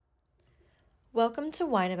Welcome to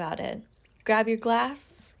Whine About It. Grab your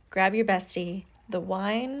glass, grab your bestie. The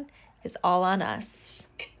wine is all on us.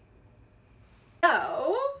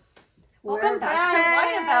 So, Welcome back to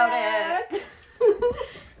Whine About It.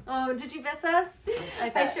 Oh, did you miss us?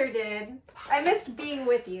 I sure did. I missed being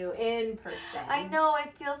with you in person. I know,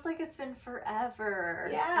 it feels like it's been forever.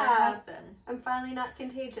 Yeah. It has been. I'm finally not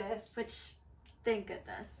contagious. Which, thank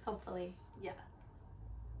goodness. Hopefully. Yeah.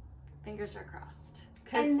 Fingers are crossed.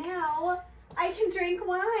 And now I can drink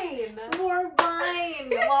wine. More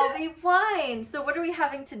wine while we whine. So what are we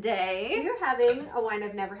having today? We're having a wine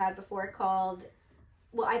I've never had before called,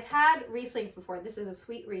 well, I've had Rieslings before. This is a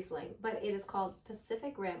sweet Riesling, but it is called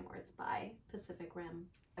Pacific Rim, or it's by Pacific Rim.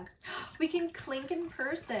 We can clink in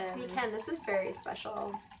person. We can. This is very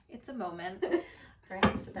special. It's a moment. All right,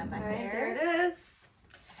 let's put that back All right, there. there it is.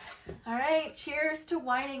 All right, cheers to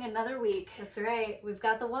whining another week. That's right. We've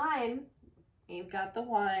got the wine. You've got the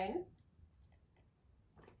wine.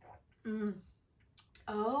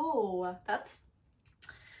 Oh, That's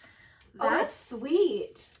it's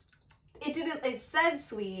sweet. It said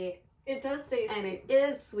sweet, it does say and sweet. it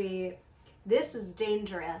is sweet. This is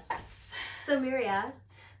dangerous. Yes. So, Miria,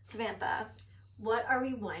 Samantha. what are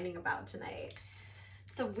we whining about tonight?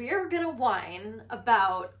 So we're gonna whine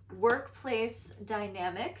about workplace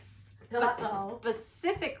dynamics, but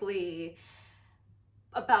specifically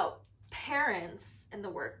about parents in the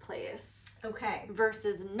workplace Okay.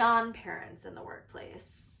 versus non-parents in the workplace.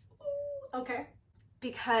 Okay.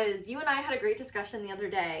 Because you and I had a great discussion the other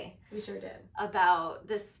day We sure did. about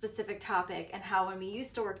this specific topic and how when we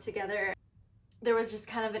used to work together, there was just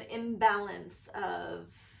kind of an imbalance of,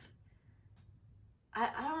 I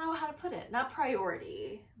don't know how to put it, not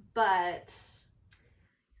priority, but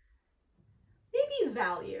Maybe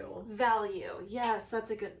value. value. Yes, that's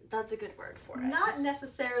a good word for it. Not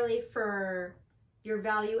necessarily for your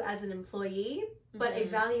value as an employee, but a Mhm.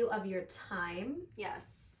 value of your time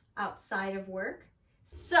Yes. outside of work.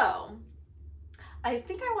 So, I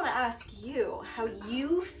think I want to ask you how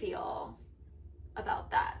you feel about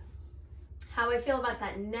that. How I feel about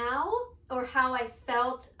that now, or how I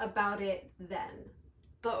felt about it then.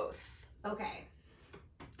 Both. Okay.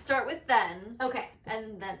 Start with then, Okay.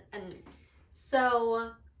 and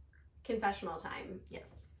So, confessional time.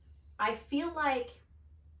 yes. I feel like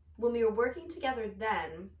when we were working together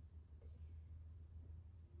then,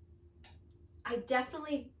 I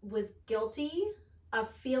definitely was guilty of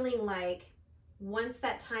feeling like once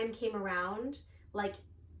that time came around, like,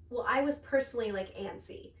 well, I was personally like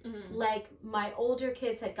antsy. Mm-hmm. Like my older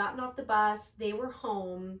kids had gotten off the bus, they were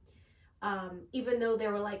home, even though they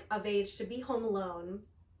were like of age to be home alone.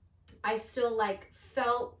 I still like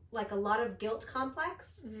felt like a lot of guilt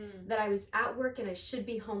complex Mm-hmm. that I was at work and I should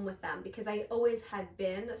be home with them because I always had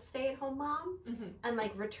been a stay-at-home mom, Mm-hmm. and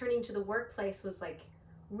like returning to the workplace was like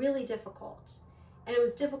really difficult. And it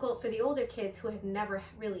was difficult for the older kids who had never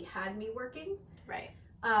really had me working. Right.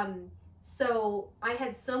 So I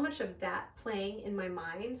had so much of that playing in my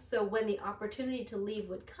mind. So when the opportunity to leave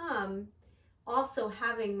would come, also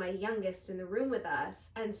having my youngest in the room with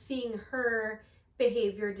us and seeing her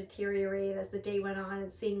behavior deteriorate as the day went on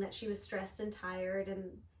and seeing that she was stressed and tired and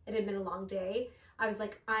it had been a long day, I was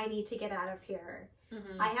like, I need to get out of here.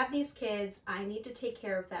 Mm-hmm. I have these kids. I need to take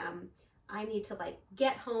care of them. I need to like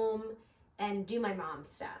get home and do my mom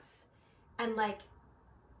stuff. And like,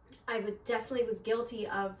 I would definitely was guilty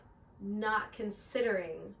of not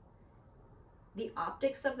considering the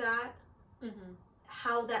optics of that, Mm-hmm.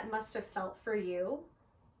 how that must have felt for you,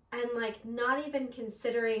 and like not even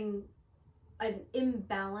considering an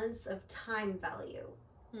imbalance of time value.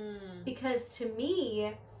 Mm. Because to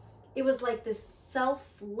me, it was like this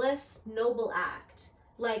selfless, noble act.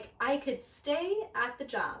 Like I could stay at the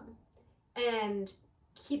job and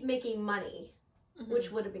keep making money, Mm-hmm.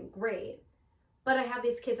 which would have been great, but I have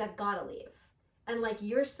these kids, I've got to leave. And like,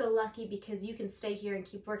 you're so lucky because you can stay here and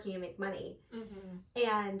keep working and make money. Mm-hmm.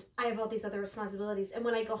 And I have all these other responsibilities. And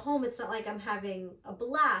when I go home, it's not like I'm having a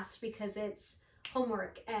blast because it's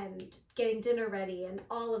homework and getting dinner ready and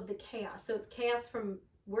all of the chaos. So it's chaos from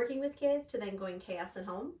working with kids to then going chaos at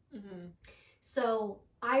home. Mm-hmm. So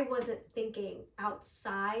I wasn't thinking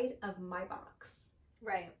outside of my box,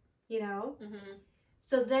 Right. you know? Mm-hmm.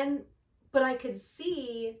 So then, but I could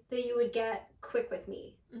see that you would get quick with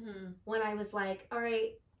me Mm-hmm. when I was like, all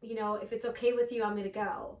right, you know, if it's okay with you, I'm going to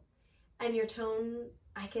go. And your tone,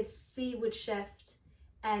 I could see would shift,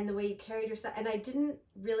 and the way you carried yourself. And I didn't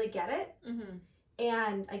really get it. Mm-hmm.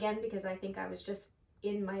 And again, because I think I was just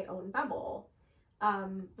in my own bubble,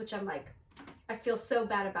 which I'm like, I feel so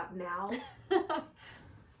bad about now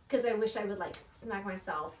because I wish I would like smack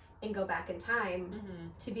myself and go back in time Mm-hmm.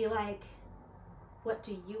 to be like, what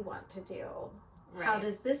do you want to do? Right. How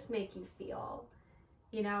does this make you feel?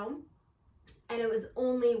 You know? And it was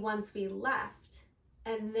only once we left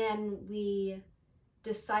and then we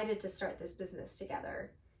decided to start this business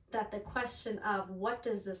together that the question of what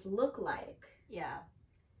does this look like Yeah.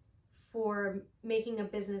 for making a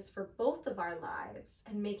business for both of our lives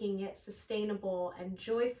and making it sustainable and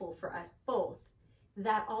joyful for us both,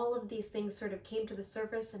 that all of these things sort of came to the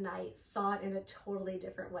surface and I saw it in a totally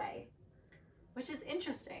different way. Which is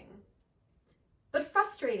interesting. But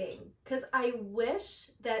frustrating, because I wish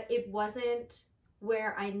that it wasn't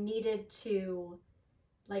where I needed to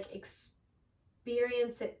like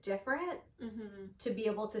experience it different to be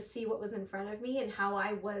able to see what was in front of me and how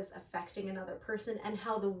I was affecting another person and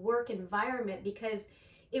how the work environment, because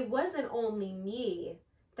it wasn't only me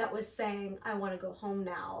that was saying, I want to go home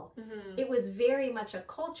now. It was very much a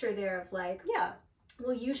culture there of like, Yeah.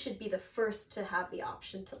 well, you should be the first to have the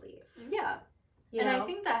option to leave. Yeah. You And know? I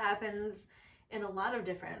think that happens in a lot of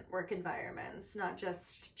different work environments, not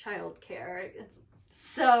just childcare.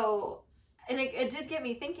 So, and it did get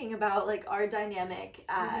me thinking about like our dynamic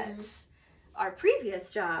at our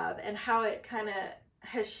previous job and how it kind of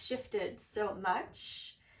has shifted so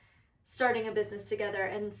much, starting a business together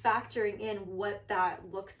and factoring in what that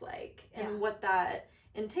looks like and what that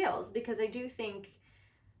entails. Because I do think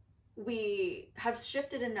we have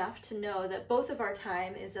shifted enough to know that both of our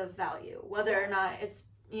time is of value, whether or not it's,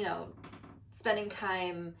 you know, spending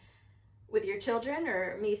time with your children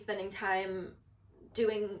or me spending time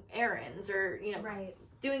doing errands or, you know,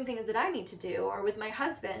 doing things that I need to do, or with my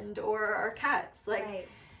husband or our cats. Like,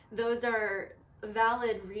 those are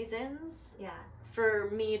valid reasons for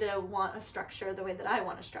me to want a structure the way that I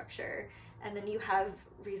want a structure. And then you have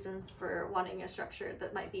reasons for wanting a structure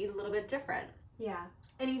that might be a little bit different. Yeah.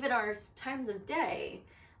 And even our times of day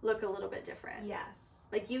look a little bit different. Yes.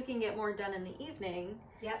 Like, you can get more done in the evening.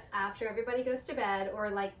 Yep, after everybody goes to bed, or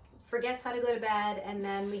like forgets how to go to bed, and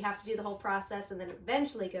then we have to do the whole process and then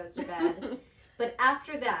eventually goes to bed. But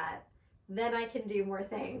after that, then I can do more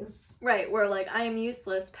things. Right, where like I am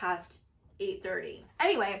useless past 8:30.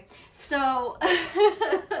 Anyway, so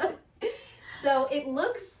so it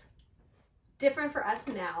looks different for us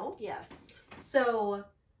now. Yes. So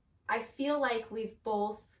I feel like we've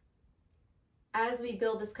both, as we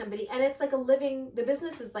build this company, and it's like the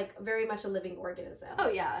business is like very much a living organism. Oh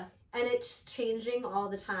yeah. And it's changing all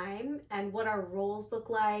the time, and what our roles look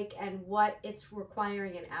like and what it's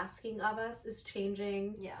requiring and asking of us is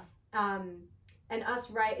changing. Yeah. And us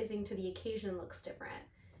rising to the occasion looks different.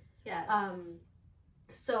 Yes.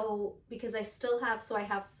 So because I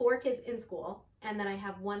have 4 kids in school, and then I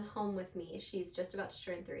have one home with me. She's just about to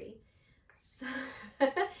turn 3.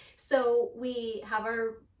 So we have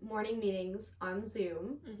our morning meetings on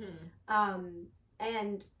Zoom.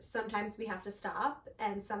 And sometimes we have to stop,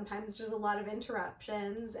 and sometimes there's a lot of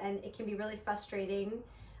interruptions, and it can be really frustrating.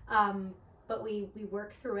 But we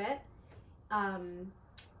work through it. And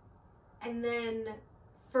then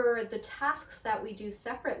for the tasks that we do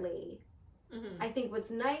separately, I think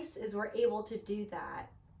what's nice is we're able to do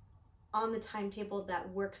that on the timetable that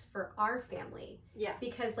works for our family. Yeah.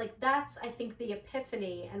 Because like that's, I think, the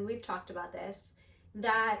epiphany, and we've talked about this,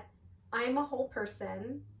 that I'm a whole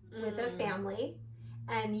person with a family,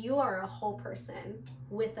 and you are a whole person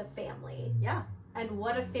with a family. Yeah. And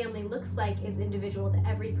what a family looks like is individual to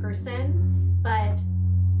every person, but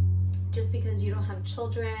just because you don't have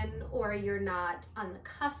children, or you're not on the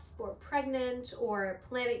cusp or pregnant or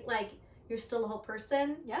planning, like, you're still a whole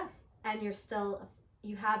person. Yeah. And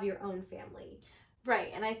you have your own family.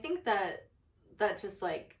 Right. And I think that just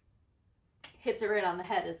like hits it right on the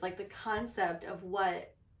head, is like the concept of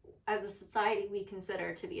what as a society we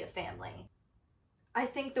consider to be a family. I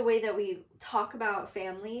think the way that we talk about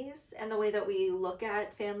families and the way that we look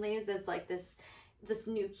at families as like this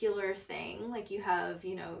nuclear thing, like you have,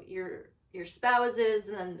 you know, your spouses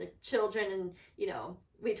and then the children, and you know,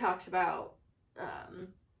 we talked about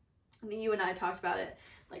you and I talked about it,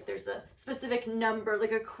 like there's a specific number,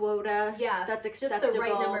 like a quota that's acceptable. Just the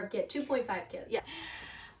right number of kids, 2.5 kids. Yeah.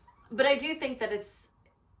 But I do think that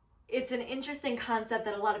it's an interesting concept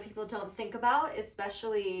that a lot of people don't think about,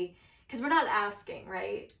 especially because we're not asking,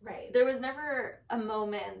 right? Right. There was never a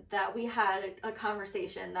moment that we had a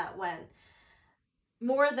conversation that went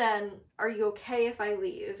more than, are you okay if I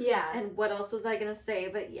leave? Yeah. And what else was I going to say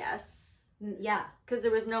but yes? Yeah. Because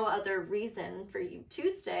there was no other reason for you to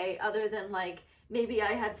stay other than like, maybe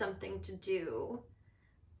I had something to do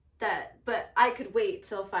but I could wait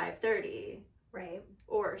till 5:30. Right.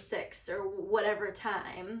 Or 6 or whatever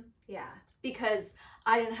time. Yeah. Because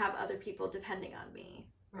I didn't have other people depending on me.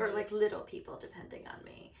 Right. Or like little people depending on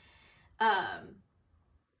me.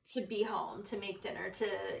 to be home, to make dinner, to,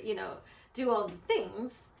 you know, do all the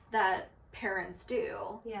things that parents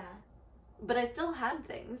do. Yeah. But I still had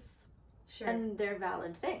things. Sure. And they're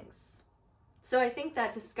valid things. So I think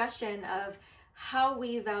that discussion of how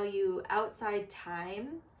we value outside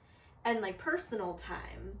time and like personal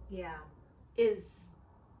time yeah. is,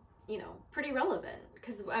 you know, pretty relevant.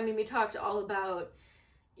 Because, I mean, we talked all about,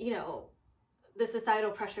 you know, the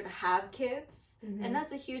societal pressure to have kids. Mm-hmm. And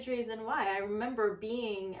that's a huge reason why. I remember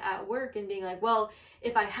being at work and being like, well,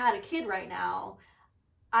 if I had a kid right now,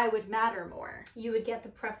 I would matter more. You would get the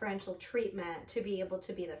preferential treatment to be able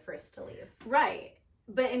to be the first to leave. Right.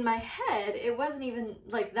 But in my head, it wasn't even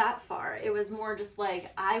like that far. It was more just like,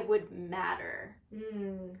 I would matter.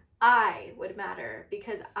 I would matter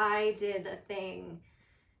because I did a thing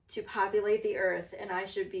to populate the earth and I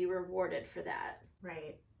should be rewarded for that.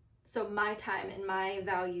 Right. So my time and my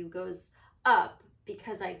value goes up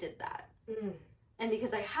because I did that. And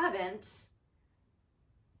because I haven't,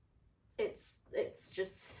 it's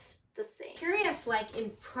just the same. Curious, like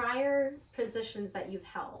in prior positions that you've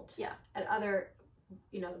held, Yeah. at other,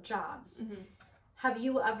 you know, jobs, Mm-hmm. have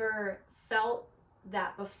you ever felt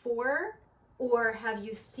that before, or have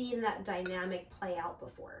you seen that dynamic play out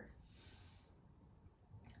before?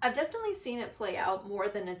 I've definitely seen it play out more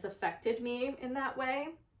than it's affected me in that way.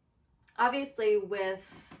 Obviously, with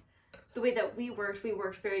the way that we worked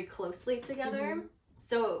very closely together. Mm-hmm.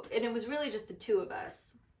 So, and it was really just the two of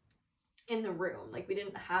us in the room. Like, we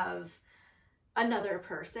didn't have another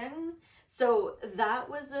person. So that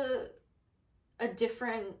was a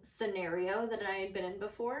different scenario than I had been in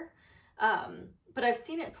before. But I've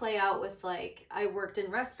seen it play out with, like, I worked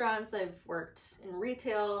in restaurants, I've worked in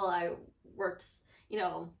retail, I worked, you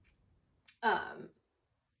know,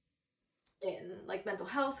 in like mental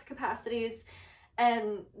health capacities.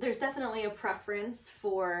 And there's definitely a preference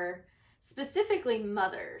for specifically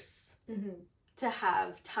mothers to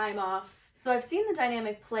have time off. So I've seen the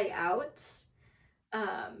dynamic play out,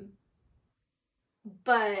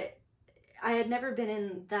 but I had never been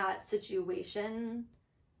in that situation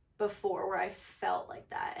before where I felt like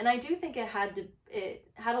that. And I do think it had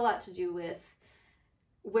a lot to do with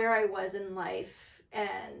where I was in life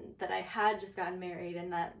and that I had just gotten married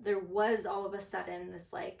and that there was all of a sudden this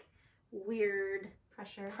like weird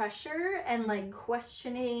pressure and like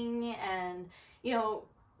questioning, and you know,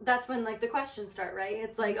 that's when like the questions start, right?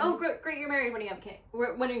 It's like, oh great, you're married, when are you gonna have kids?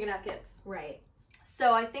 When are you gonna have kids? Right.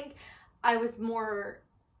 So I think I was more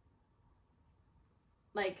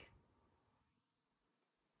like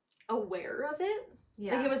aware of it.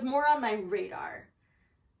 Yeah. Like it was more on my radar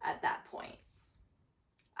at that point.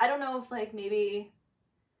 I don't know if like maybe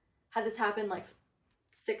had this happened like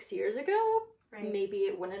 6 years ago, Right. maybe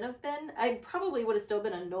it wouldn't have been. I probably would have still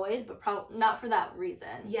been annoyed, but probably not for that reason.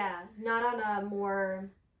 Yeah, not on a more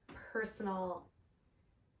personal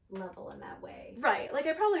level in that way. Right. Like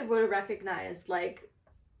I probably would have recognized like,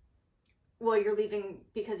 well, you're leaving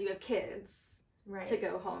because you have kids Right. to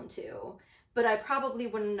go home to. But I probably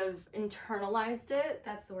wouldn't have internalized it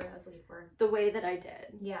That's the word I was looking for. the way that I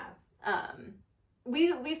did. Yeah.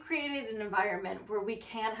 We've created an environment where we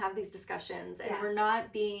can have these discussions and we're Yes.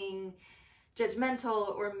 not being judgmental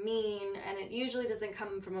or mean, and it usually doesn't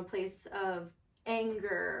come from a place of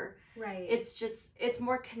anger. Right. It's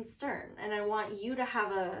more concern, and I want you to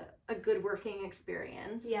have a good working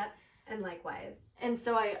experience. Yeah. And likewise. And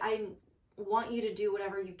so I want you to do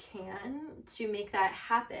whatever you can to make that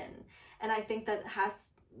happen. And I think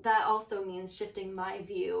that also means shifting my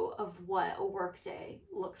view of what a workday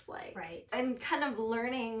looks like. Right. And kind of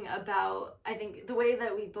learning about, I think, the way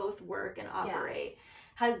that we both work and operate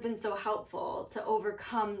has been so helpful to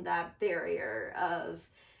overcome that barrier of,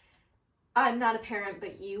 I'm not a parent,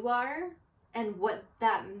 but you are, and what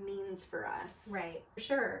that means for us. Right. For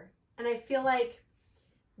sure. And I feel like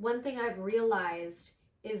one thing I've realized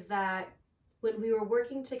is that when we were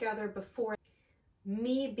working together before,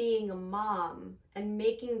 me being a mom and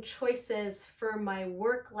making choices for my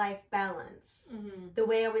work-life balance, the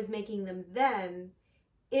way I was making them then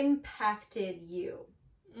impacted you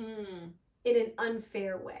in an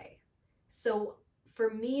unfair way. So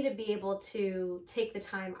for me to be able to take the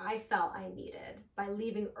time I felt I needed by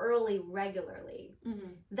leaving early regularly,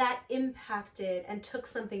 that impacted and took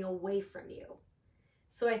something away from you.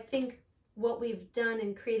 So I think what we've done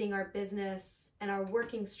in creating our business and our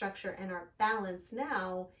working structure and our balance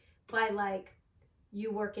now, by like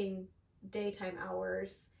you working daytime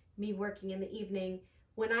hours, me working in the evening,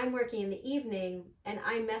 when I'm working in the evening and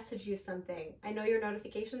I message you something, I know your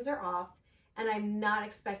notifications are off and I'm not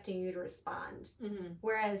expecting you to respond.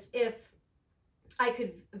 Whereas if I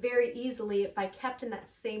could very easily, if I kept in that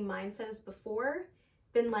same mindset as before,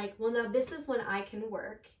 been like, well, now this is when I can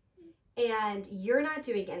work and you're not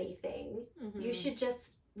doing anything. Mm-hmm. You should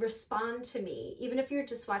just respond to me, even if you're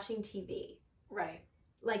just watching TV. Right.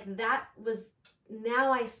 Like that was,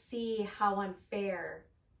 now I see how unfair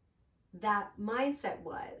that mindset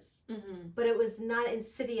was. Mm-hmm. But it was not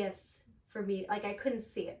insidious for me. Like I couldn't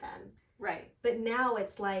see it then. Right. But now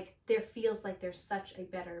it's like, there feels like there's such a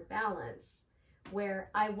better balance where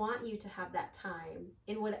I want you to have that time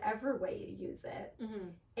in whatever way you use it. Mm-hmm.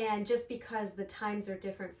 And just because the times are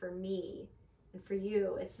different for me and for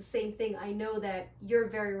you, it's the same thing. I know that you're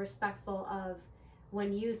very respectful of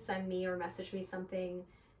when you send me or message me something,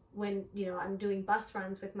 when, you know, I'm doing bus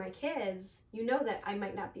runs with my kids, you know that I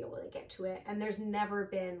might not be able to get to it. And there's never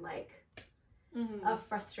been like Mm-hmm. a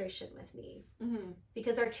frustration with me Mm-hmm.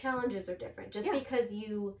 because our challenges are different. Just Yeah. because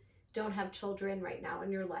you don't have children right now in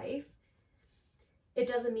your life, it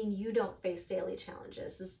doesn't mean you don't face daily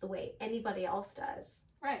challenges. This is the way anybody else does.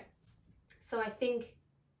 Right. So I think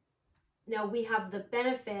now we have the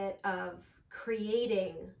benefit of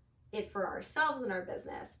creating it for ourselves in our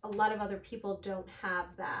business. A lot of other people don't have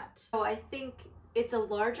that. So I think it's a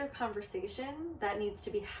larger conversation that needs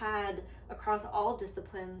to be had across all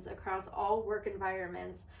disciplines, across all work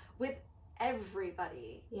environments, with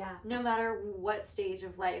everybody, Yeah. no matter what stage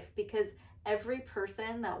of life, because every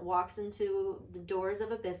person that walks into the doors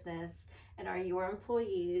of a business and are your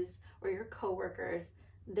employees or your coworkers,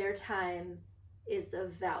 their time is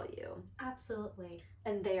of value. Absolutely.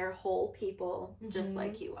 And they are whole people just Mhm.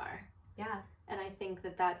 like you are. Yeah. And I think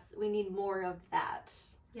that we need more of that.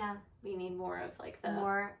 Yeah. We need more of like the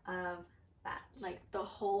More of that. like the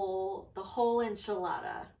whole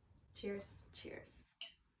enchilada. Cheers. Cheers.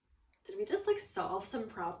 Did we just like solve some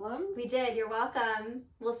problems? We did. You're welcome.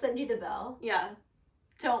 We'll send you the bill. Yeah.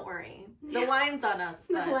 Don't worry. The wine's on us,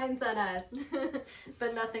 The but wine's on us.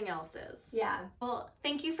 but nothing else is. Yeah. Well,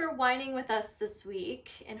 thank you for whining with us this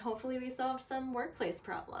week, and hopefully we solved some workplace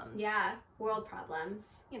problems. Yeah. World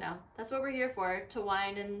problems. You know, that's what we're here for, to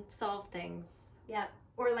whine and solve things. Yep.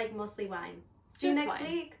 Or like mostly wine. See you Just next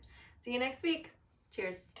wine. week. See you next week.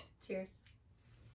 Cheers. Cheers.